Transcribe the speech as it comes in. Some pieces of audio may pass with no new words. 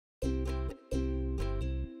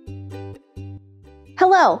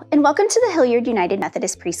Hello, and welcome to the Hilliard United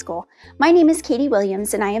Methodist Preschool. My name is Katie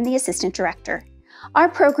Williams, and I am the Assistant Director. Our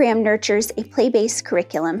program nurtures a play-based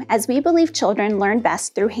curriculum as we believe children learn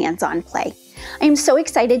best through hands-on play. I am so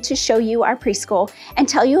excited to show you our preschool and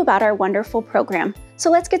tell you about our wonderful program. So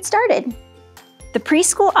let's get started. The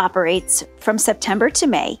preschool operates from September to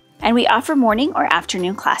May, and we offer morning or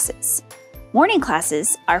afternoon classes. Morning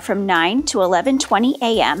classes are from 9 to 11:20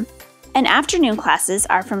 a.m., and afternoon classes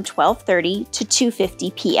are from 12:30 to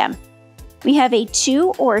 2:50 p.m. We have a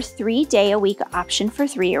 2 or 3 day a week option for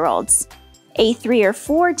 3-year-olds, a 3 or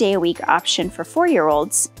 4 day a week option for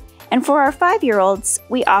 4-year-olds, and for our 5-year-olds,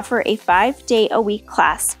 we offer a 5 day a week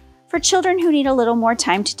class for children who need a little more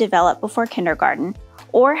time to develop before kindergarten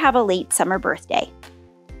or have a late summer birthday.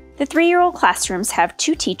 The 3-year-old classrooms have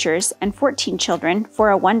 2 teachers and 14 children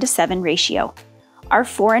for a 1-to-7 ratio. Our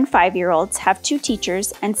 4 and 5-year-olds have 2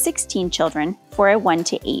 teachers and 16 children for a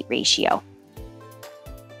 1-to-8 ratio.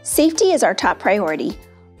 Safety is our top priority.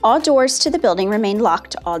 All doors to the building remain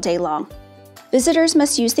locked all day long. Visitors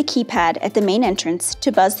must use the keypad at the main entrance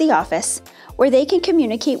to buzz the office, where they can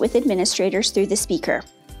communicate with administrators through the speaker.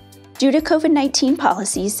 Due to COVID-19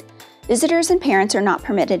 policies, visitors and parents are not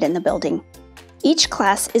permitted in the building. Each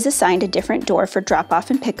class is assigned a different door for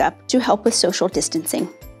drop-off and pickup to help with social distancing.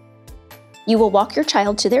 You will walk your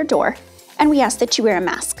child to their door, and we ask that you wear a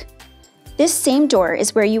mask. This same door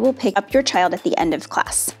is where you will pick up your child at the end of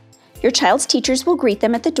class. Your child's teachers will greet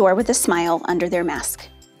them at the door with a smile under their mask.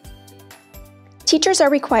 Teachers are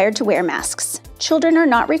required to wear masks. Children are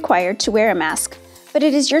not required to wear a mask, but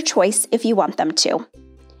it is your choice if you want them to.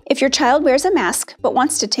 If your child wears a mask but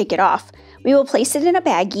wants to take it off, we will place it in a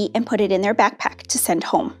baggie and put it in their backpack to send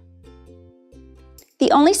home.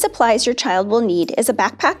 The only supplies your child will need is a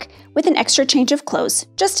backpack with an extra change of clothes,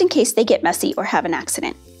 just in case they get messy or have an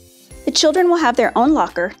accident. The children will have their own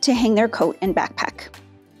locker to hang their coat and backpack.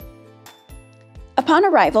 Upon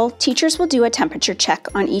arrival, teachers will do a temperature check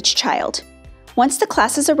on each child. Once the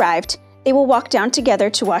class has arrived, they will walk down together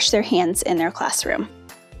to wash their hands in their classroom.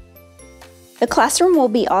 The classroom will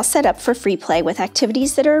be all set up for free play with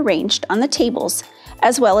activities that are arranged on the tables,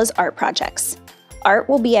 as well as art projects. Art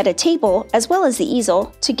will be at a table as well as the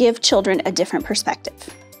easel to give children a different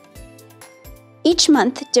perspective. Each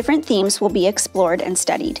month, different themes will be explored and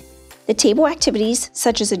studied. The table activities,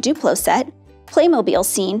 such as a Duplo set, Playmobil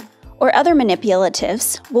scene, or other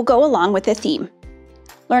manipulatives, will go along with the theme.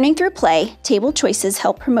 Learning through play, table choices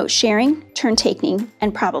help promote sharing, turn-taking,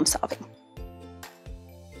 and problem-solving.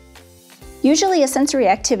 Usually a sensory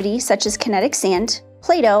activity such as kinetic sand,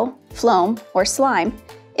 Play-Doh, foam, or slime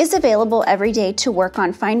is available every day to work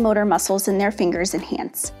on fine motor muscles in their fingers and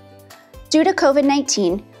hands. Due to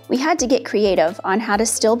COVID-19, we had to get creative on how to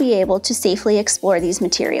still be able to safely explore these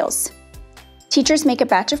materials. Teachers make a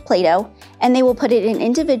batch of Play-Doh, and they will put it in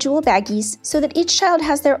individual baggies so that each child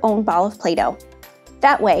has their own ball of Play-Doh.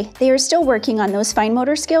 That way, they are still working on those fine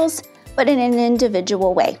motor skills, but in an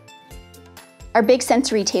individual way. Our big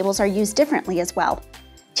sensory tables are used differently as well.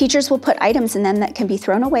 Teachers will put items in them that can be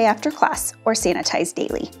thrown away after class or sanitized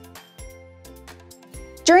daily.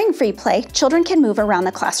 During free play, children can move around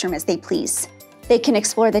the classroom as they please. They can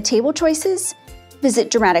explore the table choices, visit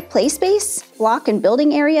dramatic play space, block and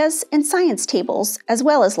building areas, and science tables, as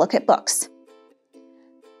well as look at books.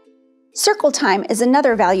 Circle time is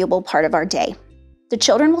another valuable part of our day. The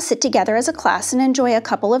children will sit together as a class and enjoy a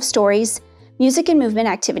couple of stories, music and movement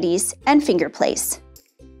activities, and finger plays.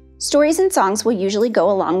 Stories and songs will usually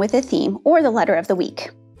go along with a theme or the letter of the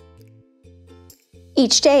week.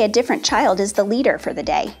 Each day, a different child is the leader for the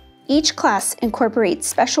day. Each class incorporates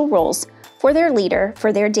special roles for their leader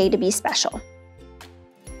for their day to be special.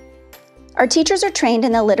 Our teachers are trained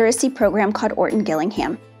in the literacy program called Orton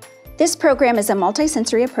Gillingham. This program is a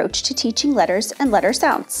multisensory approach to teaching letters and letter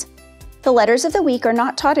sounds. The letters of the week are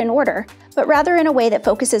not taught in order, but rather in a way that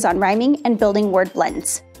focuses on rhyming and building word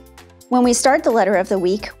blends. When we start the letter of the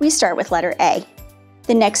week, we start with letter A.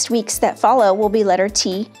 The next weeks that follow will be letter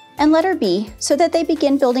T and letter B so that they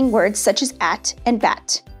begin building words such as at and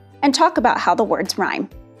bat, and talk about how the words rhyme.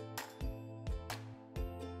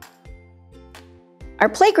 Our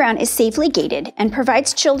playground is safely gated and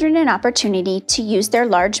provides children an opportunity to use their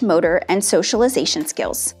large motor and socialization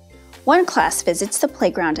skills. One class visits the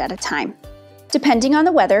playground at a time. Depending on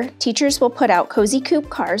the weather, teachers will put out cozy coupe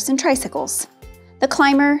cars and tricycles. The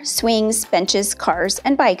climber, swings, benches, cars,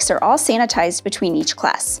 and bikes are all sanitized between each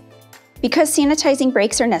class. Because sanitizing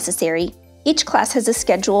breaks are necessary, each class has a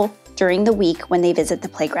schedule during the week when they visit the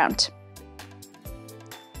playground.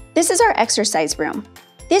 This is our exercise room.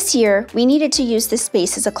 This year, we needed to use this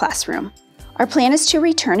space as a classroom. Our plan is to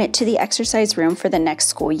return it to the exercise room for the next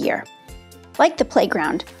school year. Like the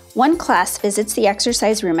playground, one class visits the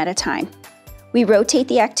exercise room at a time. We rotate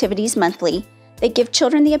the activities monthly that give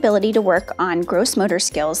children the ability to work on gross motor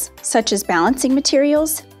skills, such as balancing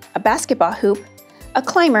materials, a basketball hoop, a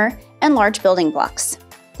climber, and large building blocks.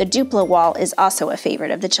 The Duplo wall is also a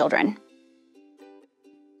favorite of the children.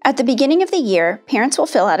 At the beginning of the year, parents will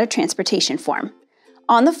fill out a transportation form.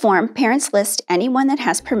 On the form, parents list anyone that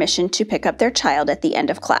has permission to pick up their child at the end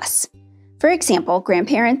of class. For example,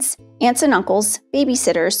 grandparents, aunts and uncles,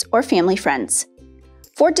 babysitters, or family friends.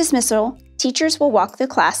 For dismissal, teachers will walk the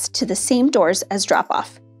class to the same doors as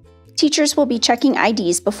drop-off. Teachers will be checking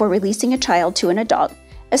IDs before releasing a child to an adult,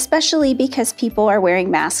 especially because people are wearing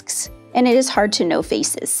masks and it is hard to know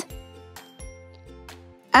faces.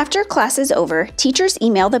 After class is over, teachers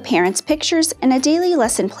email the parents pictures and a daily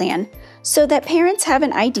lesson plan so that parents have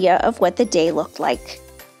an idea of what the day looked like.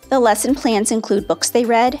 The lesson plans include books they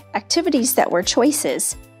read, activities that were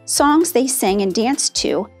choices, songs they sang and danced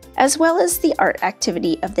to, as well as the art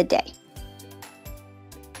activity of the day.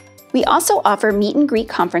 We also offer meet and greet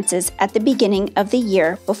conferences at the beginning of the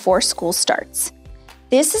year before school starts.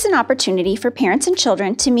 This is an opportunity for parents and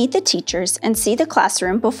children to meet the teachers and see the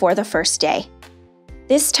classroom before the first day.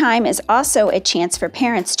 This time is also a chance for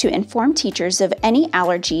parents to inform teachers of any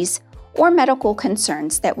allergies or medical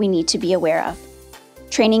concerns that we need to be aware of.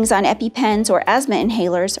 Trainings on EpiPens or asthma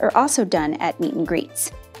inhalers are also done at meet and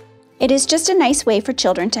greets. It is just a nice way for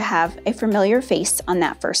children to have a familiar face on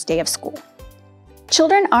that first day of school.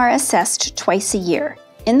 Children are assessed twice a year.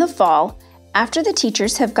 In the fall, after the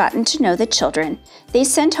teachers have gotten to know the children, they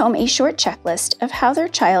send home a short checklist of how their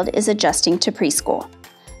child is adjusting to preschool.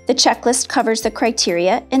 The checklist covers the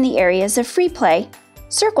criteria in the areas of free play,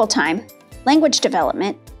 circle time, language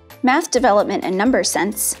development, math development and number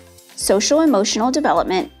sense, social-emotional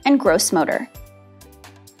development, and gross motor.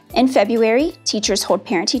 In February, teachers hold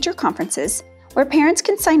parent-teacher conferences where parents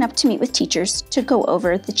can sign up to meet with teachers to go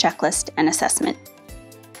over the checklist and assessment.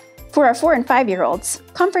 For our 4- and 5-year-olds,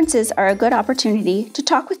 conferences are a good opportunity to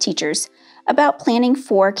talk with teachers about planning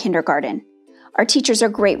for kindergarten. Our teachers are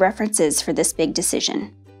great references for this big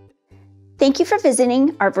decision. Thank you for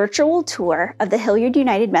visiting our virtual tour of the Hilliard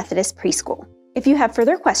United Methodist Preschool. If you have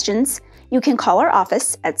further questions, you can call our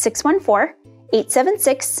office at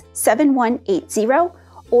 614-876-7180,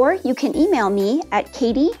 or you can email me at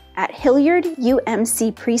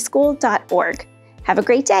katie@hilliardumcpreschool.org. Have a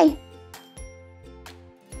great day.